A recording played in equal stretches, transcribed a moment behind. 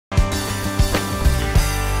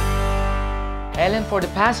Ellen, for the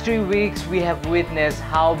past 3 weeks, we have witnessed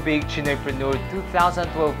how big CHInoypreneur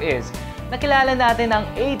 2012 is. Nakilala natin ang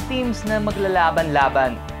 8 teams na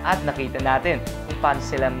maglalaban-laban at nakita natin kung paano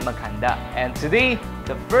sila maghanda. And today,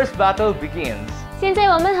 the first battle begins. 现在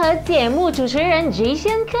我们和节目主持人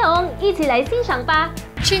Jason Keong 一起来欣赏吧。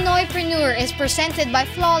 CHInoypreneur is presented by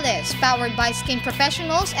Flawless, powered by Skin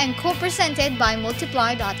Professionals, and co-presented by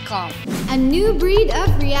Multiply.com. A new breed of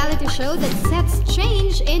reality show that sets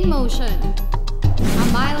change in motion. A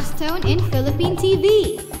milestone in Philippine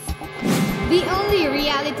TV. The only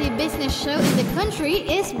reality business show in the country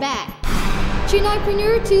is back.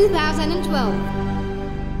 CHInoypreneur 2012.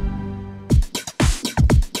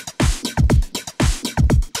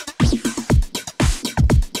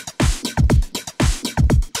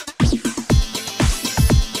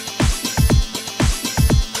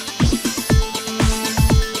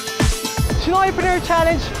 CHInoypreneur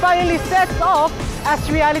Challenge finally sets off as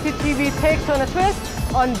reality TV takes on a twist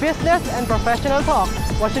on business and professional talk.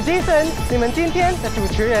 我是 Jason, 你们今天的主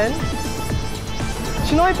持人。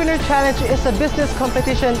CHInoypreneur Challenge is a business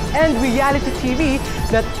competition and reality TV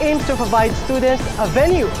that aims to provide students a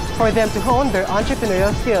venue for them to hone their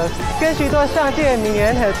entrepreneurial skills. 跟许多上届名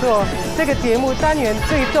人合作，这个节目单元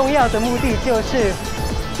最重要的目的就是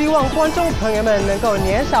希望观众朋友们能够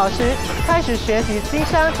年少时开始学习经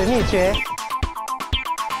商的秘诀。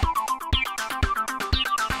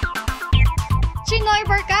 CHInoy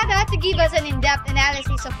Barkada to give us an in-depth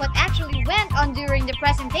analysis of what actually went on during the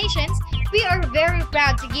presentations. We are very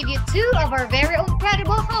proud to give you two of our very own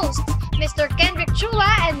credible hosts, Mr. Kendrick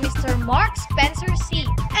Chula and Mr. Mark Spencer C.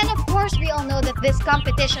 And of course, we all know that this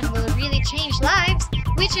competition will really change lives,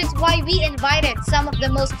 which is why we invited some of the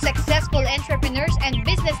most successful entrepreneurs and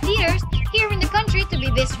business leaders here in the country to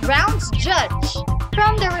be this round's judge.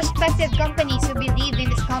 From the respected companies who believe in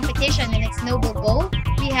this competition and its noble goal,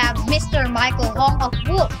 we have Mr. Michael Hong of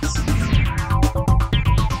Whoops,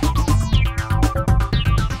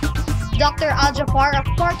 Dr. Al Jafar of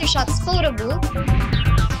Party Shots Photo Booth,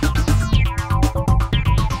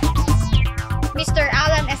 Mr.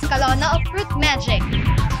 Alan Escalona of Fruit Magic.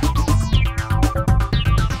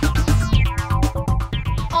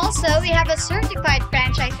 Also, we have a certified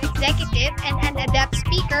franchise executive and an adept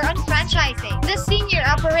speaker on franchising, the senior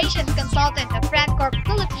operations consultant of FranCorp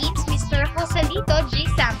Philippines, Mr. Joselito G.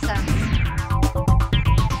 Samson.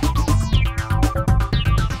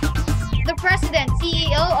 The President,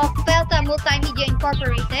 CEO of Pelta Multimedia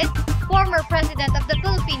Incorporated, former President of the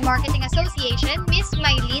Philippine Marketing Association, Ms.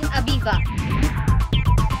 Maylene Abiva.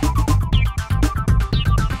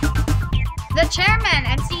 The Chairman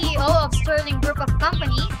and CEO of Sterling Group of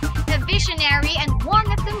Companies, a visionary and one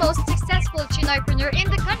of the most successful CHInoypreneur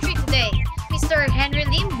in the country today, Mr. Henry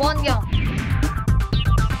Lim Bonyong.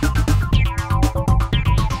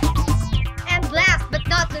 And last but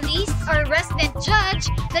not the least, our resident judge,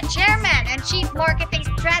 the Chairman and Chief Marketing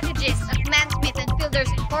Strategist of Mansmith and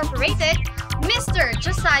Fielders Incorporated, Mr.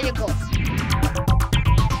 Josiah Goff.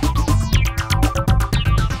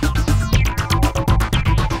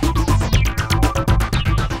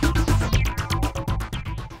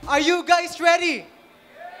 Are you guys ready?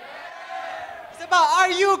 It's about,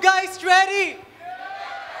 are you guys ready?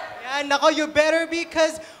 Yeah, nako, you better be,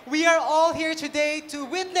 because we are all here today to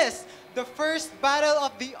witness the first battle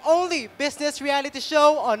of the only business reality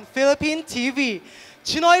show on Philippine TV,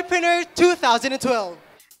 CHInoypreneur 2012.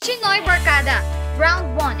 CHInoy Barkada.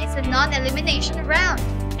 Round 1 is a non-elimination round.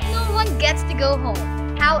 No one gets to go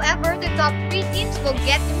home. However, the top 3 teams will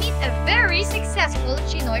get to meet a very successful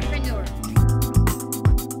CHInoypreneur.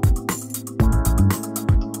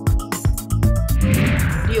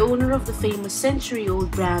 The owner of the famous century-old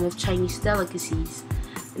brand of Chinese delicacies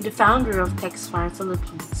and the founder of Texfire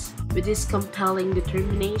Philippines. With his compelling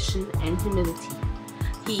determination and humility,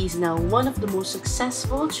 he is now one of the most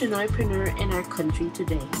successful CHInoypreneur in our country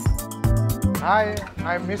today. Hi,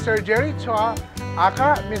 I'm Mr. Jerry Chua,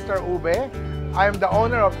 aka Mr. Ube. I'm the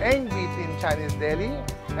owner of Eng Beat in Chinese Deli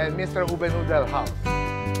and Mr. Ube Noodle House.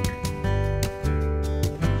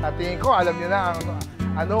 Sa tingin ko, alam niyo na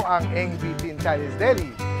ano ang Eng Beat in Chinese Deli.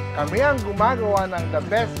 Kami ang gumagawa ng the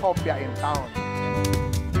best hopya in town.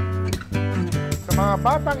 Sa mga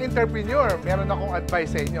batang entrepreneur, meron akong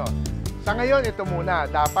advice sa inyo. Sa ngayon, ito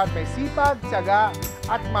muna. Dapat may sipag, tiyaga,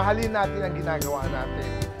 at mahalin natin ang ginagawa natin.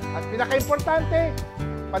 At pinaka-importante,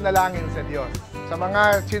 panalangin sa Diyos. Sa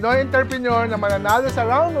mga CHInoy entrepreneur na mananalo sa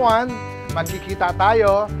round 1, magkikita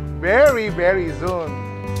tayo very, very soon.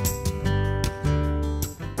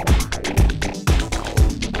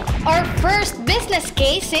 Our first business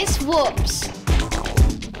case is Whoops.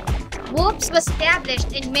 Whoops was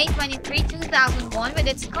established in May 23, 2001 with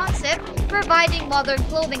its concept providing modern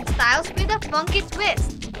clothing styles with a funky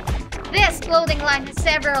twist. This clothing line has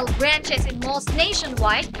several branches in malls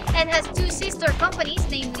nationwide and has two sister companies,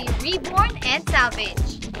 namely Reborn and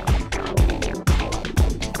Salvage.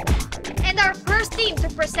 And our first team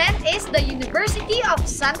to present is the University of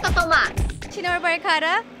Santo Tomas. CHInoy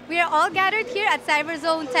Barkada, we are all gathered here at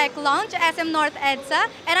Cyberzone Tech Launch, SM North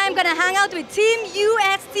EDSA, and I'm gonna hang out with Team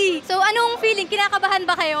UST. So anong feeling? Kinakabahan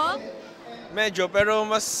ba kayo? Medyo, pero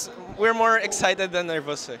we're more excited than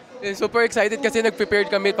nervous eh. Super excited kasi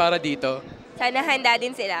nag-prepared kami para dito. Sana handa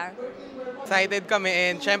din sila. Excited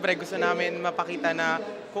kami and syempre gusto namin mapakita na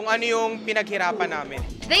kung ano yung pinaghirapan namin.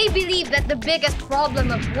 They believe that the biggest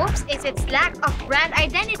problem of Whoops is its lack of brand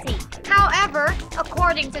identity. However,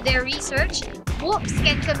 according to their research, Whoops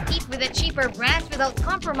can compete with the cheaper brands without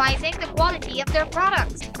compromising the quality of their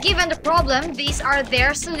products. Given the problem, these are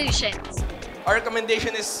their solutions. Our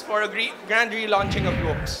recommendation is for a grand relaunching of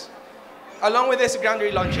Whoops. Along with this grand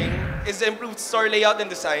relaunching is the improved store layout and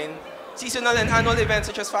design, seasonal and annual events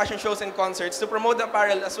such as fashion shows and concerts to promote the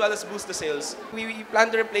apparel as well as boost the sales. We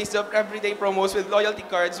plan to replace the everyday promos with loyalty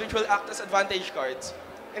cards which will act as advantage cards.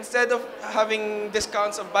 Instead of having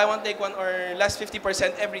discounts of buy one take one or less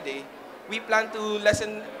 50% every day, we plan to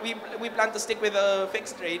stick with a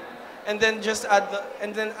fixed rate and then just add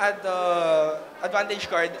the advantage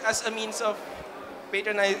card as a means of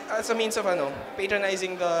patronizing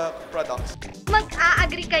the products.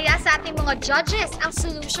 Mag-a-agree kaya sa ating mga judges ang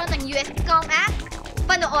solution ng USTCOM Act?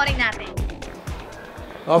 Panoorin natin.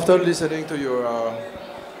 After listening to your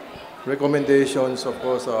recommendations, of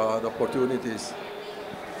course, the opportunities,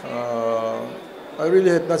 I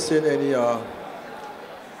really have not seen any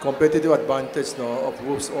competitive advantage of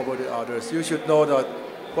Whoops over the others. You should know that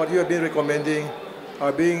what you have been recommending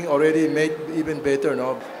are being already made even better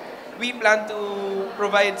now. We plan to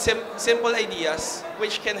provide simple ideas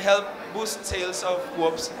which can help boost sales of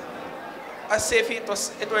Whoops as if it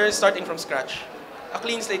were starting from scratch. A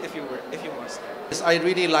clean slate if you must. I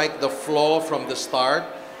really like the flow from the start.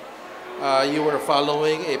 You were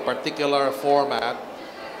following a particular format,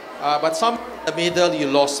 but some in the middle you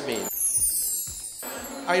lost me.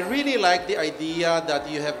 I really like the idea that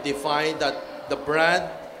you have defined that the brand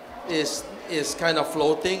is kind of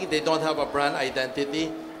floating. They don't have a brand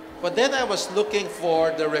identity. But then I was looking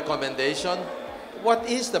for the recommendation. What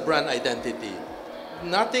is the brand identity?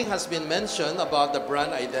 Nothing has been mentioned about the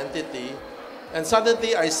brand identity. And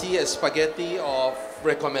suddenly I see a spaghetti of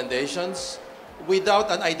recommendations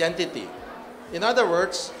without an identity. In other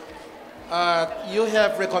words, you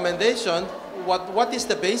have recommendation. What is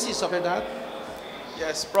the basis of that?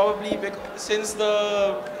 Yes, probably since we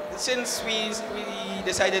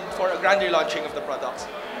decided for a grand relaunching of the products.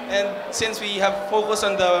 And since we have focused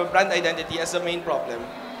on the brand identity as the main problem,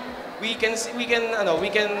 we can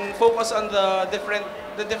focus on the different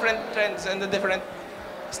trends and the different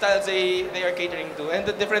styles they are catering to, and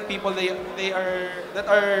the different people that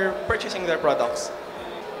are purchasing their products.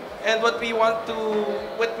 And what we want to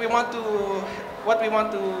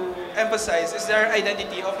emphasize is their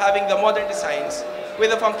identity of having the modern designs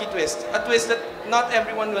with a funky twist, a twist that not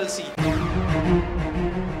everyone will see.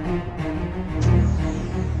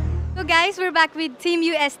 So guys, we're back with Team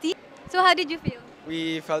UST. So how did you feel?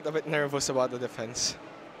 We felt a bit nervous about the defense.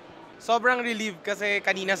 Sobrang relieved kasi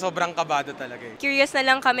kanina sobrang kabado talaga eh. Curious na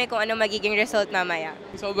lang kami kung ano magiging result mamaya.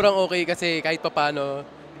 Sobrang okay kasi kahit papano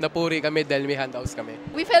napuri kami dahil may handouts kami.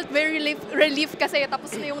 We felt very relief kasi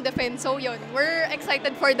tapos na yung defense. So yun, we're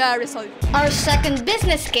excited for the result. Our second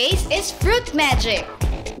business case is Fruit Magic.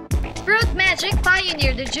 Fruit Magic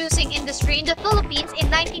pioneered the juicing industry in the Philippines in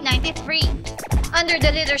 1993. Under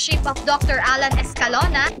the leadership of Dr. Alan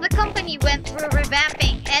Escalona, the company went through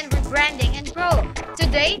revamping and rebranding and growth.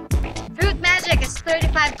 Today, Fruit Magic is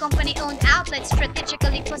 35 company-owned outlets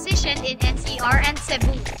strategically positioned in NCR and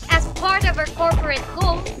Cebu. As part of our corporate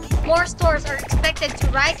goal, more stores are expected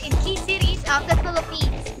to rise in key cities of the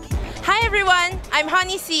Philippines. Hi everyone, I'm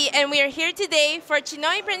Honey C and we are here today for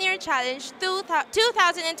CHInoy Premier Challenge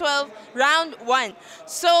 2012 Round 1.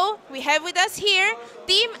 So, we have with us here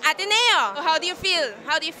Team Ateneo. How do you feel?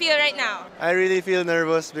 How do you feel right now? I really feel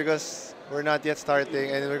nervous because we're not yet starting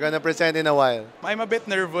and we're gonna present in a while. I'm a bit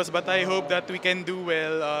nervous, but I hope that we can do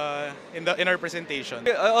well in our presentation.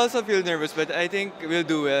 I also feel nervous, but I think we'll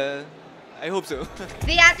do well. I hope so.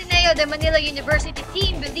 The Ateneo de Manila University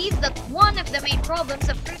team believes that one of the main problems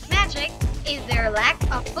of Fruit Magic is their lack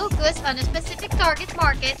of focus on a specific target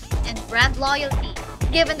market and brand loyalty.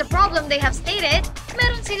 Given the problem they have stated,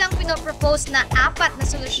 meron silang pinopropose na 4 na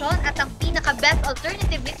solusyon at ang pinaka-best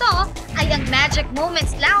alternative nito ay ang Magic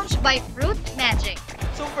Moments Lounge by Fruit Magic.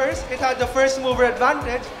 So first, it had the first mover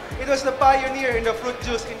advantage. It was the pioneer in the fruit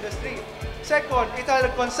juice industry. Second, it had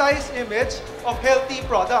a concise image of healthy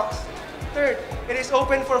products. Third, it is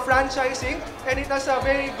open for franchising and it has a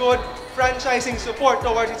very good franchising support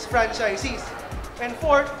towards its franchisees. And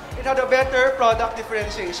fourth, it had a better product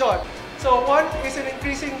differentiation. So one is an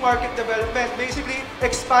increasing market development, basically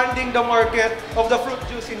expanding the market of the fruit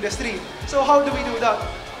juice industry. So how do we do that?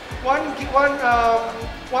 What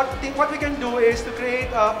we can do is to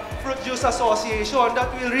create a fruit juice association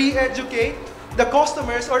that will re-educate the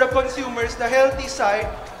customers or the consumers the healthy side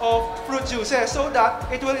of fruit juices so that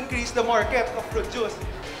it will increase the market of fruit juice.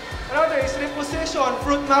 Another is reposition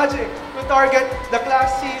Fruit Magic to target the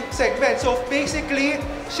Class C segment. So basically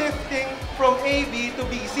shifting from AB to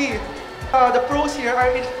BC. The pros here are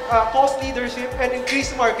in cost leadership and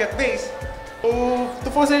increased market base. To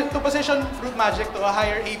position Fruit Magic to a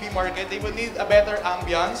higher AB market, they will need a better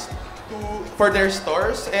ambience for their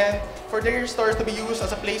stores and for their stores to be used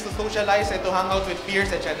as a place to socialize and to hang out with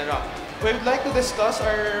peers, etc. We would like to discuss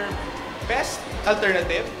our best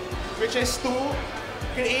alternative, which is to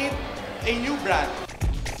create a new brand.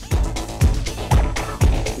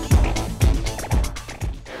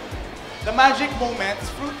 The Magic Moments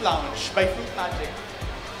Fruit Lounge by Fruit Magic.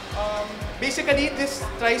 Basically, this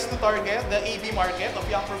tries to target the AB market of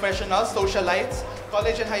young professionals, socialites,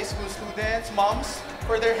 college and high school students, moms,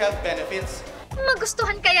 for their health benefits.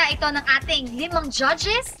 Magustuhan kaya ito ng ating 5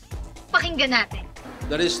 judges? Pakinggan natin.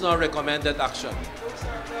 There is no recommended action.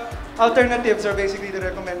 Alternatives are basically the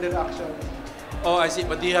recommended actions. Oh, I see.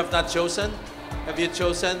 But you have not chosen? Have you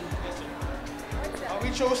chosen? We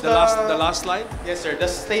chose the last slide? Yes, sir. The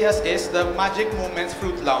stay as is, the Magic Moments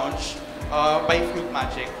Fruit Lounge by Fruit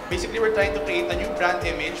Magic. Basically, we're trying to create a new brand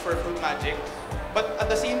image for Fruit Magic, but at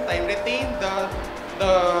the same time, retain the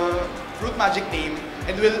Fruit Magic name,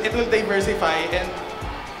 and it will diversify and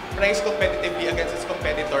price competitively against its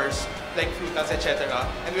competitors like Frutas, etc.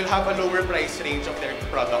 And will have a lower price range of their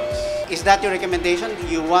products. Is that your recommendation? Do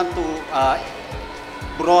you want to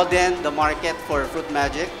broaden the market for Fruit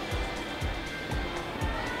Magic?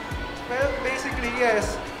 Well, basically,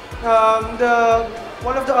 yes.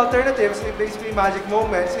 One of the alternatives in basically Magic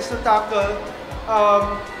Moments is to tackle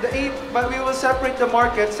but we will separate the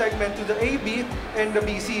market segment to the AB and the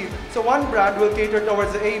BC. So one brand will cater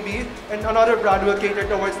towards the AB and another brand will cater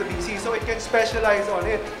towards the BC. So it can specialize on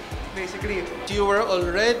it, basically. You were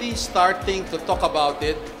already starting to talk about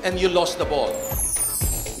it and you lost the ball.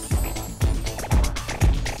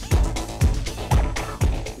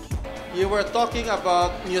 You were talking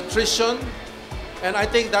about nutrition, and I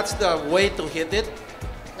think that's the way to hit it.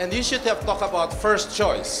 And you should have talked about first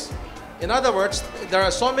choice. In other words, there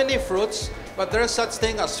are so many fruits, but there is such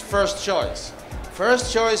thing as first choice.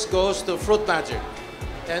 First choice goes to Fruit Magic,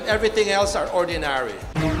 and everything else are ordinary.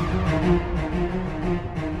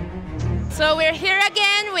 So we're here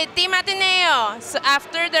again with Team Ateneo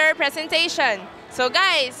after their presentation. So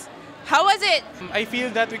guys, how was it? I feel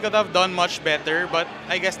that we could have done much better, but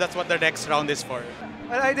I guess that's what the next round is for.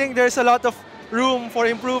 Well, I think there's a lot of room for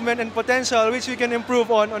improvement and potential which we can improve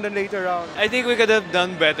on the later round. I think we could have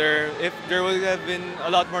done better if there would have been a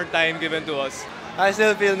lot more time given to us. I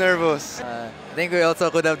still feel nervous. I think we also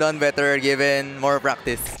could have done better given more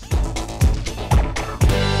practice.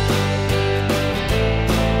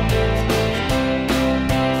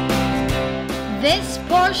 This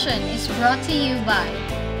portion is brought to you by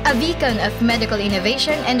a beacon of medical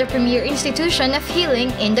innovation and the premier institution of healing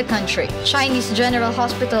in the country. Chinese General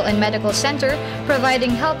Hospital and Medical Center, providing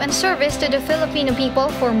help and service to the Filipino people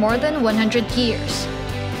for more than 100 years.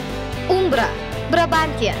 Umbra,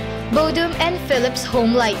 Brabantia, Bodum and Philips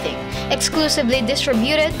Home Lighting, exclusively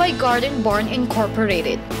distributed by Garden Barn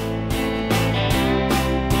Incorporated.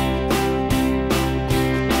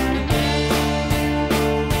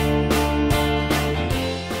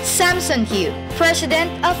 Samson Hugh,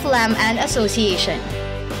 President of Lam and Association.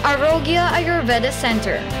 Arogya Ayurveda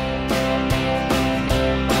Center.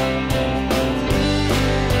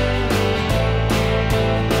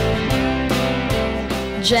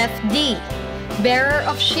 Jeff D, bearer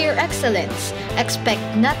of sheer excellence. Expect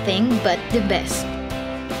nothing but the best.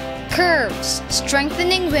 Curves,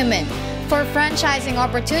 strengthening women. For franchising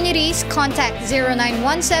opportunities, contact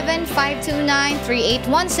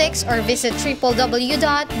 0917-529-3816 or visit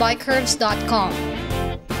www.bycurves.com.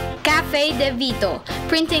 Cafe De Vito,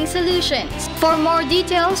 Printing Solutions. For more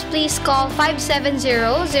details, please call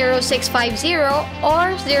 570-0650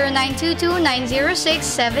 or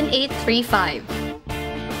 0922-906-7835.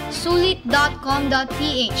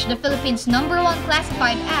 Sulit.com.ph, the Philippines' #1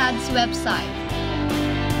 classified ads website.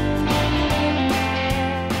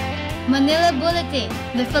 Manila Bulletin,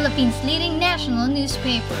 the Philippines' leading national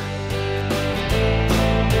newspaper.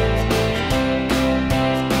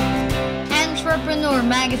 Entrepreneur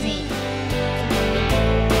Magazine.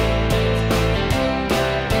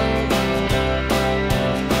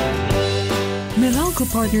 Meralco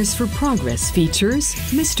Partners for Progress features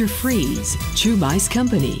Mr. Freeze, Chubai's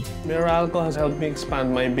company. Meralco has helped me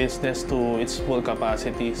expand my business to its full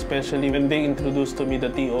capacity, especially when they introduced to me the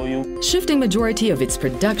TOU. Shifting majority of its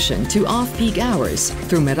production to off-peak hours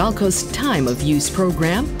through Meralco's Time of Use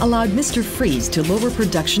program allowed Mr. Freeze to lower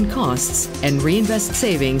production costs and reinvest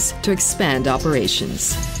savings to expand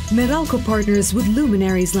operations. Meralco partners with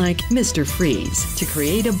luminaries like Mr. Freeze to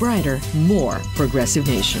create a brighter, more progressive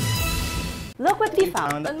nation. Look what we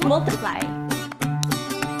found on Multiply.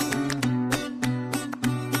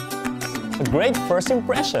 A great first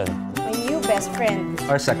impression. My new best friend.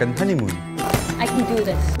 Our second honeymoon. I can do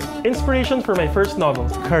this. Inspiration for my first novel.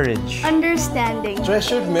 Courage. Understanding.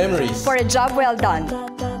 Treasured memories. For a job well done.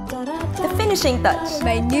 The finishing touch.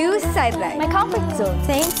 My new sideline. My comfort zone.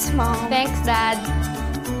 Thanks, Mom. Thanks, Dad.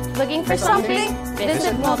 Looking for something?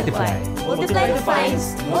 Visit Multiply. Multiply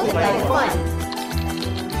defines. Multiply the fun.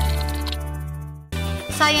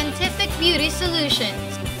 Scientific Beauty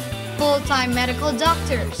Solutions. Full-time medical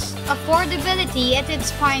doctors. Affordability at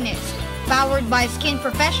its finest. Powered by skin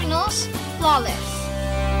professionals. Flawless.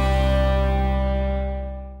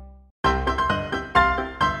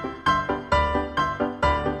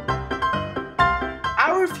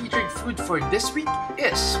 Our featured food for this week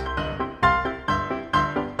is...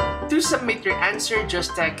 To submit your answer,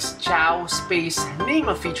 just text chow space name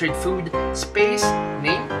of featured food space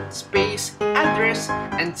name space address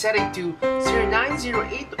and set it to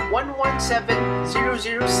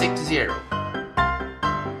 0908-117-0060.